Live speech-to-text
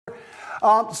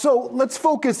So let's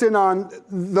focus in on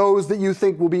those that you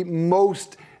think will be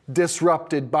most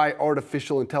disrupted by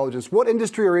artificial intelligence. What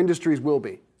industry or industries will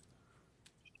be?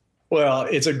 Well,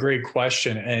 it's a great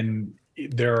question. And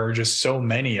there are just so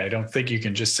many. I don't think you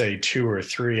can just say two or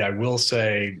three. I will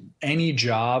say any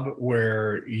job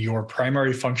where your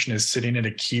primary function is sitting at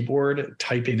a keyboard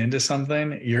typing into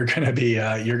something, you're going to be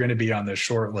on the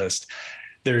short list.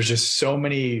 There's just so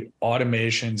many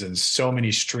automations and so many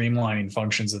streamlining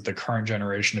functions that the current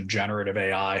generation of generative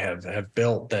AI have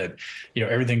built that,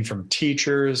 everything from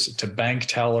teachers to bank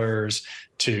tellers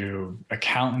to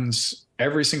accountants,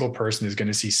 every single person is going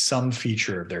to see some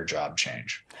feature of their job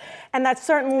change. And that's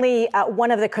certainly one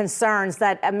of the concerns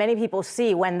that many people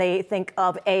see when they think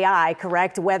of AI,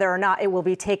 correct? Whether or not it will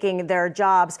be taking their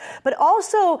jobs. But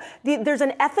also, there's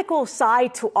an ethical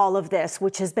side to all of this,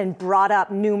 which has been brought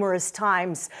up numerous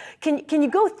times. Can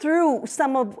you go through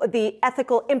some of the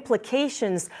ethical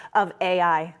implications of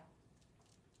AI?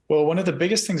 Well, one of the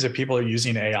biggest things that people are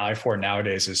using AI for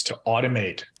nowadays is to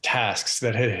automate tasks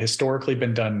that had historically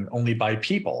been done only by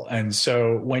people. And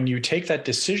so when you take that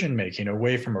decision making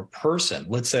away from a person,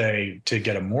 let's say to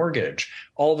get a mortgage,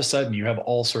 all of a sudden you have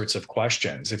all sorts of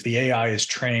questions. If the AI is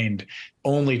trained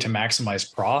only to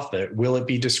maximize profit, will it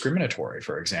be discriminatory,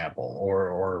 for example,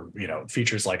 or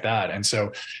features like that? And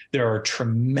so there are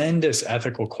tremendous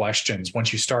ethical questions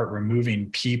once you start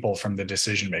removing people from the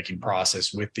decision-making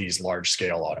process with these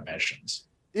large-scale automations.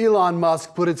 Elon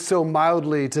Musk put it so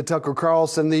mildly to Tucker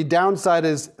Carlson, the downside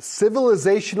is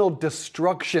civilizational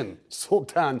destruction.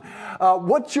 Sultan,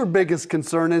 what's your biggest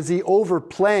concern? Is he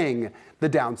overplaying the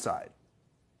downside?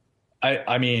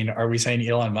 I mean, are we saying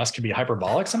Elon Musk can be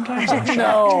hyperbolic sometimes?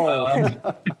 No.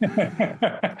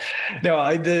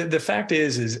 No, the fact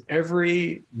is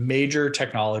every major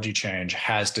technology change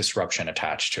has disruption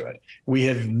attached to it. We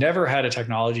have never had a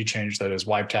technology change that has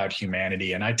wiped out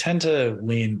humanity. And I tend to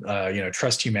lean,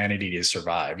 trust humanity to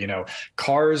survive.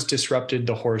 Cars disrupted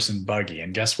the horse and buggy.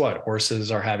 And guess what?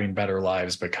 Horses are having better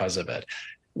lives because of it.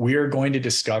 We are going to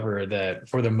discover that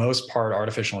for the most part,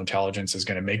 artificial intelligence is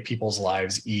going to make people's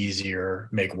lives easier,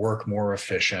 make work more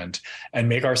efficient, and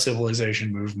make our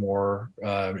civilization move more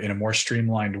in a more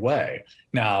streamlined way.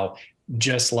 Now,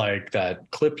 just like that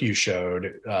clip you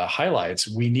showed highlights,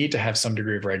 we need to have some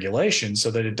degree of regulation so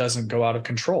that it doesn't go out of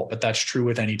control. But that's true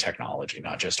with any technology,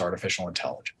 not just artificial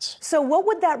intelligence. So what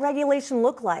would that regulation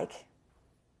look like?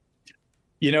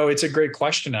 It's a great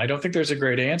question. I don't think there's a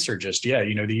great answer just yet.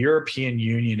 The European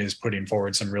Union is putting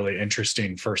forward some really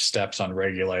interesting first steps on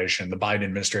regulation. The Biden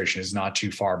administration is not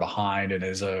too far behind. And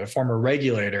as a former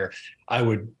regulator, I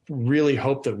would really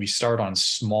hope that we start on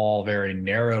small, very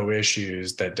narrow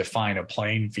issues that define a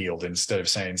playing field instead of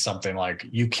saying something like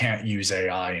you can't use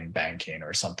AI in banking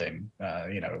or something,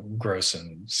 gross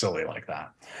and silly like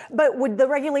that. But would the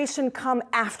regulation come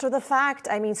after the fact?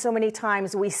 I mean, so many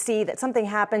times we see that something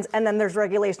happens and then there's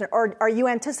regulation. Or are you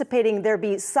anticipating there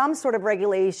be some sort of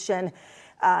regulation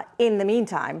in the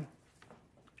meantime?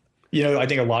 I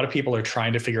think a lot of people are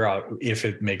trying to figure out if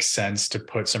it makes sense to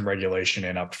put some regulation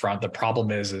in up front. The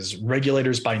problem is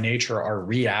regulators by nature are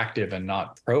reactive and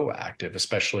not proactive,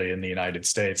 especially in the United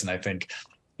States. And I think,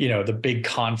 the big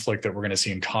conflict that we're going to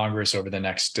see in Congress over the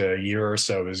next year or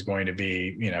so is going to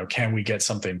be, can we get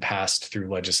something passed through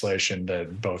legislation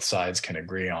that both sides can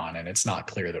agree on? And it's not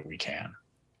clear that we can.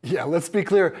 Yeah, let's be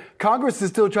clear. Congress is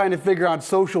still trying to figure out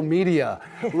social media,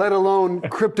 let alone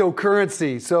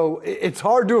cryptocurrency. So it's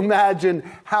hard to imagine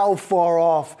how far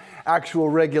off actual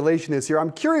regulation is here.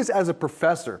 I'm curious, as a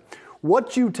professor,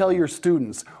 what you tell your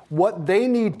students, what they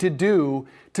need to do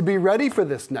to be ready for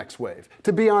this next wave,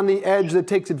 to be on the edge that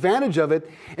takes advantage of it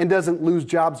and doesn't lose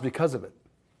jobs because of it.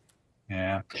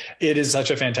 Yeah, it is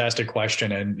such a fantastic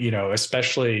question. And,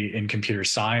 especially in computer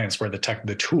science where the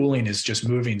tooling is just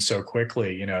moving so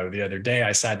quickly. The other day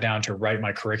I sat down to write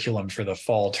my curriculum for the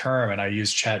fall term and I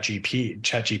used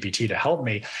ChatGPT to help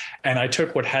me. And I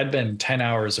took what had been 10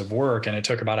 hours of work and it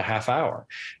took about a half hour.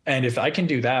 And if I can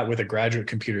do that with a graduate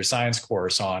computer science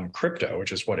course on crypto,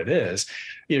 which is what it is,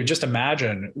 just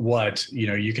imagine what,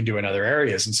 you can do in other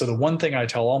areas. And so the one thing I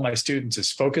tell all my students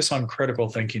is focus on critical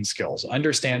thinking skills.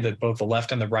 Understand that both the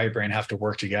left and the right brain have to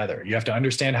work together. You have to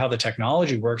understand how the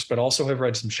technology works, but also have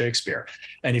read some Shakespeare.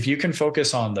 And if you can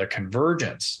focus on the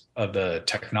convergence of the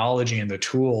technology and the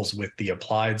tools with the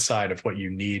applied side of what you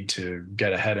need to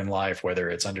get ahead in life, whether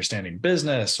it's understanding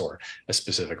business or a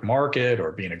specific market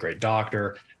or being a great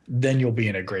doctor, then you'll be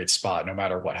in a great spot no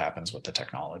matter what happens with the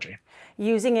technology.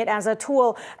 Using it as a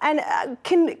tool. And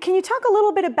can you talk a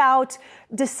little bit about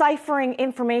deciphering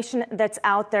information that's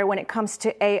out there when it comes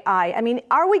to AI? I mean,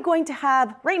 are we going to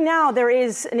have, right now there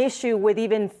is an issue with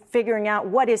even figuring out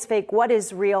what is fake, what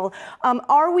is real.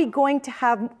 Are we going to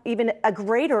have even a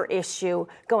greater issue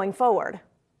going forward?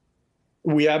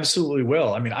 We absolutely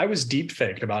will. I mean, I was deep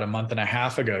faked about a month and a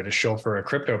half ago to show for a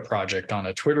crypto project on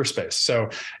a Twitter space. So,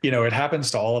 it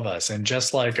happens to all of us. And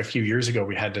just like a few years ago,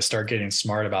 we had to start getting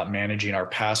smart about managing our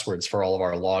passwords for all of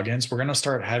our logins. We're going to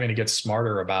start having to get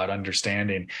smarter about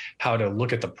understanding how to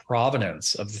look at the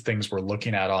provenance of the things we're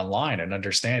looking at online and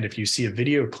understand if you see a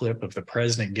video clip of the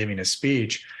president giving a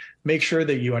speech, make sure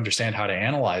that you understand how to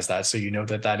analyze that so you know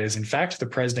that that is in fact the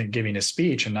president giving a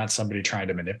speech and not somebody trying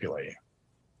to manipulate you.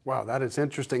 Wow, that is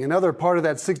interesting. Another part of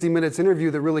that 60 Minutes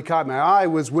interview that really caught my eye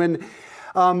was when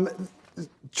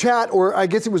Chat, or I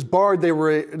guess it was Bard, they were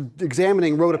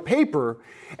examining, wrote a paper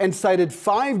and cited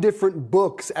 5 different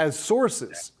books as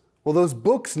sources. Well, those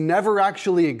books never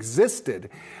actually existed.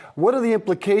 What are the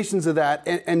implications of that?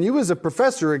 And you as a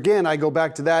professor, again, I go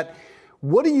back to that.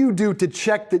 What do you do to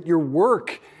check that your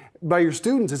work by your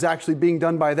students is actually being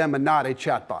done by them and not a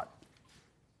chatbot?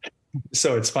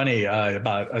 So it's funny,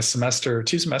 about 2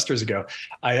 semesters ago,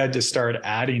 I had to start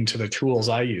adding to the tools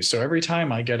I use. So every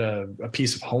time I get a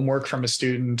piece of homework from a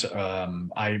student,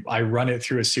 I run it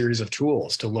through a series of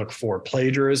tools to look for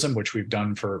plagiarism, which we've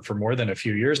done for more than a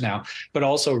few years now, but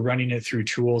also running it through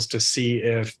tools to see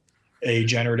if a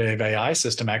generative AI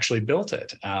system actually built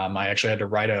it. I actually had to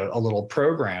write a little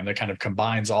program that kind of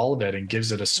combines all of it and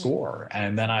gives it a score.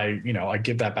 And then I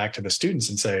give that back to the students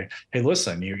and say, hey,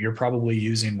 listen, you're probably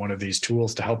using one of these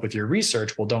tools to help with your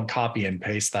research. Well, don't copy and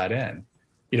paste that in.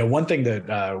 One thing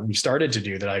that we started to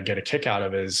do that I get a kick out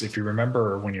of is, if you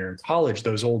remember when you're in college,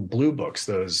 those old blue books,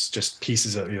 those just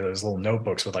pieces of those little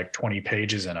notebooks with like 20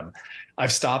 pages in them.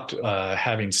 I've stopped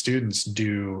having students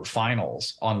do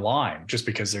finals online just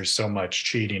because there's so much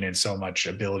cheating and so much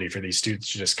ability for these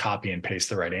students to just copy and paste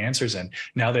the right answers. And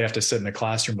now they have to sit in the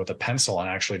classroom with a pencil and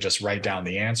actually just write down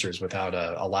the answers without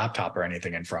a laptop or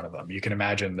anything in front of them. You can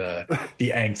imagine the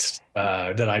angst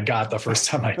that I got the first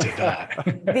time I did that.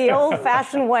 The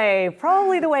old-fashioned way,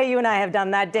 probably the way you and I have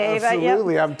done that, Dave.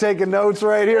 Absolutely. Yep. I'm taking notes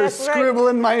right here, That's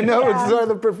scribbling right. my notes. Yeah. So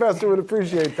the professor would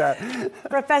appreciate that.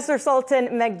 Professor Sultan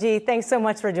Meghji, thanks so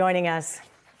much for joining us.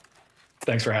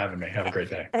 Thanks for having me. Have a great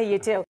day. You too.